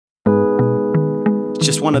It's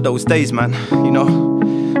just one of those days, man, you know.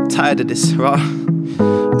 I'm tired of this, right?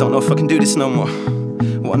 I don't know if I can do this no more.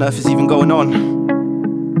 What on earth is even going on?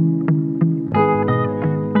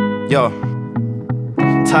 Yo,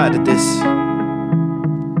 tired of this.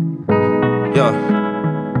 Yo.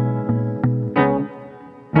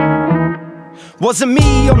 Wasn't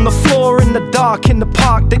me on the floor in the dark in the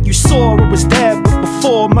park that you saw. I was there but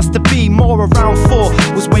before, must have been more around 4.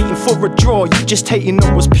 Was waiting for a draw, you just hating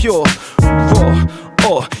on was pure, raw.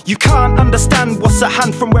 Or you can't understand what's at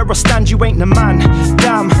hand from where I stand, you ain't the man.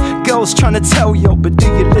 Damn, girls trying to tell yo, but do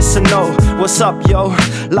you listen? No, what's up yo?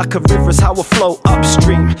 Like a river's how I flow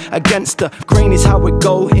upstream. Against the grain is how it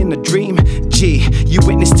go in a dream. G, you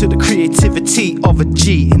witness to the creativity of a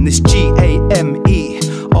G in this G-A-M-E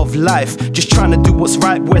of life, just trying to do what's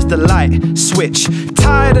right, where's the light switch?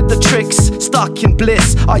 Tired of the tricks, stuck in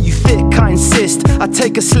bliss. Are you thick? I insist. I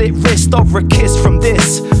take a slit wrist over a kiss from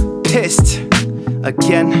this. Pissed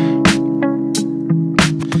again.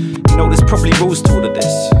 You know there's probably rules to all of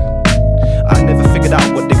this. I never figured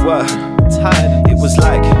out what they were. Tired. It was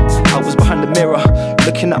like I was behind the mirror,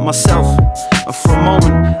 looking at myself, and for a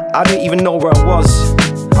moment I didn't even know where I was.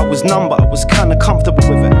 I was numb, but I was kinda comfortable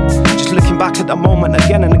with it. Just looking back at that moment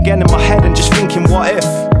again and again in my head and just thinking, what if?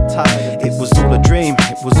 Tired. It was all a dream,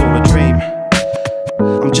 it was all a dream.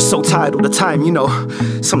 I'm just so tired all the time, you know.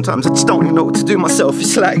 Sometimes I just don't even know what to do myself.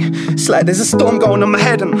 It's like there's a storm going on my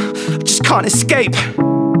head and I just can't escape.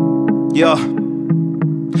 Yeah.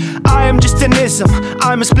 I am just an ism,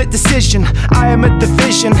 I'm a split decision, I am a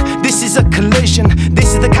division, this is a collision,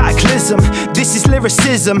 this is the cataclysm, this is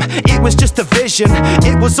lyricism, it was just a vision,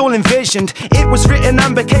 it was all envisioned, it was written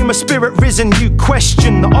and became a spirit risen. You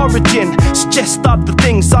question the origin, suggest other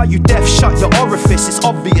things, are you deaf? Shut your orifice, it's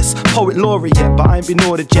obvious, poet laureate, but I ain't been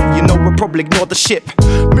ordered yet, you know we'll probably ignore the ship.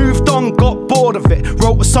 Moved on, got bored of it,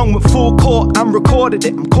 wrote a song with full court and recorded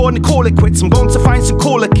it. I'm calling it, call it quits, I'm going to find some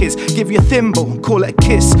cooler kids, give you a thimble, call it a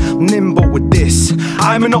kiss. Nimble with this.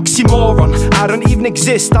 I'm an oxymoron, I don't even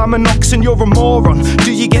exist. I'm an ox and you're a moron.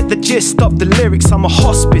 Do you get the gist of the lyrics? I'm a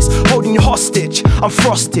hospice, holding you hostage. I'm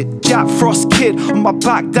frosted, Jack Frost kid. On my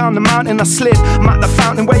back down the mountain I slid. I'm at the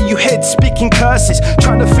fountain where you hid, speaking curses,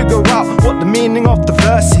 trying to figure out what the meaning of the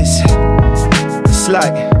verse is. It's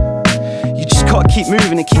like you just gotta keep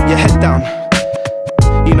moving and keep your head down.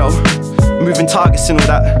 You know, moving targets and all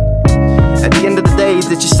that. At the end of the day,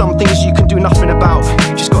 there's just some things you can do nothing about.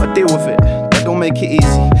 You just gotta deal with it. That don't make it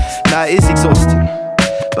easy. Nah, it is exhausting,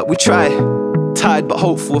 but we try. Tired but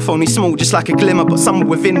hopeful, if only small, just like a glimmer. But somewhere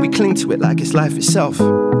within we cling to it like it's life itself.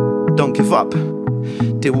 Don't give up.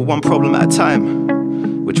 Deal with one problem at a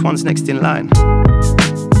time. Which one's next in line?